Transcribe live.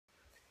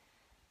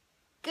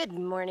Good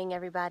morning,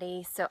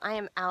 everybody. So I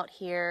am out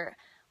here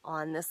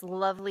on this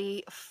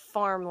lovely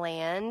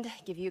farmland.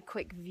 Give you a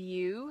quick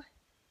view.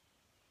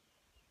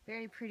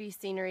 Very pretty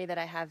scenery that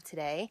I have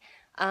today.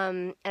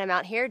 And I'm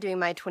out here doing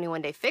my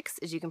 21-day fix,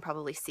 as you can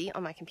probably see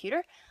on my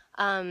computer.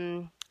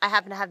 I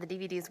happen to have the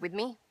DVDs with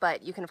me,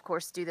 but you can of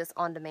course do this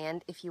on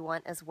demand if you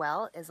want as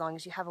well. As long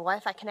as you have a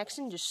Wi-Fi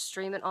connection, just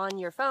stream it on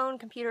your phone,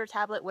 computer,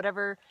 tablet,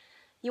 whatever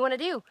you want to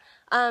do.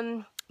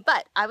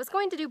 But I was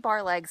going to do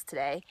bar legs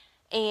today,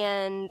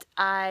 and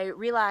I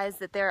realized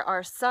that there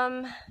are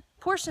some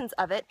portions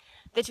of it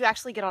that you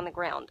actually get on the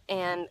ground,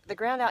 and the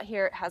ground out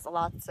here has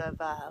lots of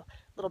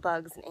little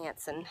bugs and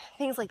ants and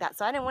things like that,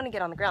 so I didn't want to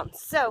get on the ground.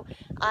 So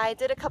I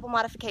did a couple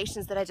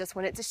modifications that I just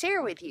wanted to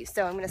share with you.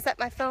 So I'm going to set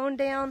my phone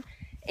down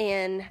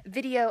and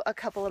video a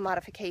couple of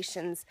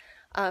modifications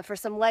for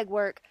some leg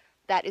work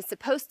that is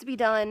supposed to be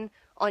done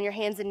on your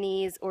hands and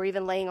knees or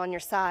even laying on your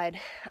side,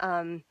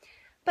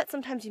 but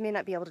sometimes you may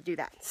not be able to do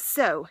that.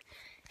 So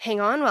hang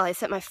on while I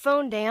set my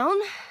phone down.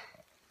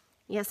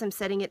 Yes, I'm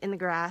setting it in the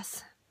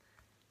grass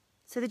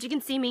so that you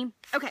can see me.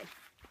 Okay,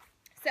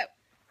 so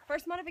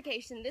first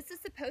modification, this is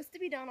supposed to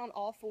be done on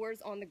all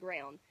fours on the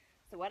ground.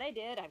 So what I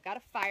did, I've got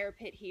a fire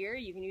pit here.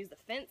 You can use the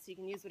fence, you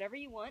can use whatever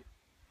you want.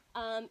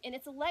 And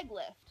it's a leg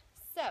lift.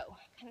 So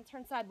kind of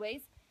turn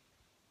sideways,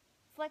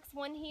 flex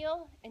one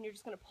heel, and you're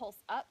just gonna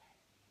pulse up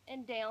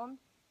and down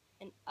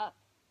and up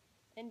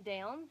and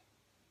down,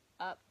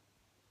 up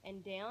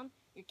and down.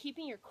 You're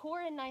keeping your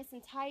core in nice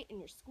and tight, and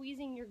you're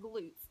squeezing your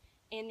glutes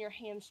and your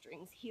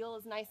hamstrings. Heel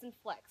is nice and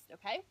flexed,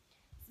 okay?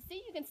 So see,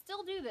 you can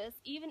still do this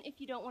even if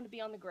you don't want to be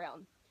on the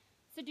ground.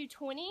 So do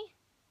 20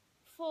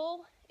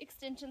 full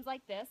extensions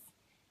like this,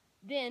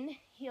 then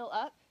heel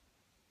up,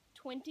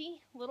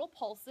 20 little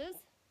pulses,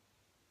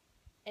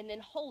 and then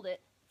hold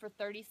it for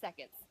 30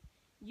 seconds.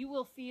 You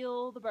will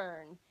feel the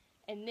burn.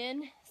 And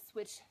then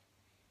switch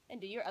and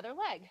do your other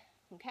leg,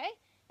 okay?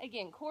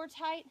 Again, core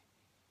tight,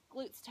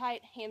 glutes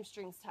tight,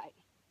 hamstrings tight,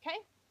 okay?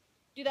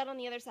 Do that on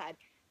the other side.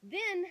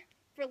 Then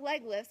for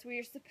leg lifts, where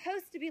you're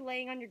supposed to be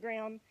laying on the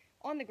ground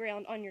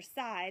on your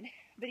side,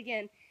 but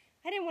again,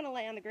 I didn't want to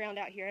lay on the ground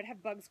out here. I'd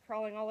have bugs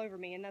crawling all over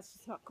me, and that's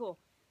just not cool.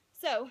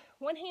 So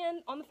one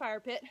hand on the fire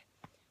pit,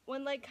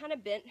 one leg kind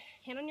of bent,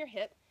 hand on your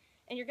hip,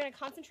 and you're going to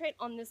concentrate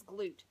on this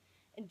glute.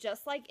 And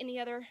just like any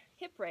other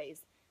hip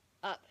raise,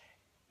 up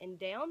and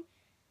down,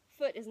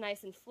 foot is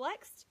nice and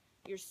flexed.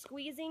 You're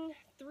squeezing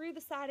through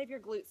the side of your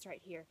glutes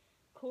right here.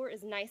 Core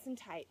is nice and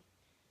tight.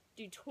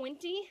 Do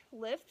 20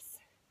 lifts,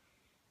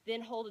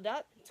 then hold it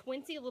up.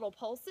 20 little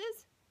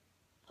pulses.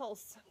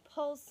 Pulse,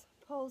 pulse,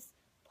 pulse,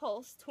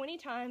 pulse 20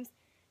 times,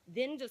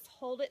 then just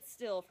hold it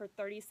still for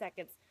 30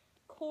 seconds.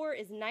 Core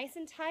is nice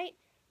and tight.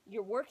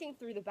 You're working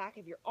through the back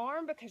of your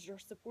arm because you're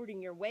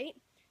supporting your weight.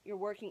 You're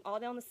working all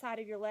down the side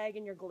of your leg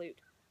and your glute,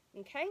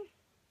 okay?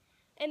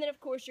 And then of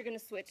course you're gonna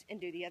switch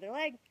and do the other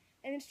leg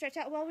and then stretch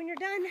out well when you're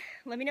done.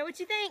 Let me know what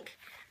you think.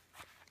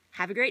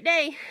 Have a great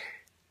day.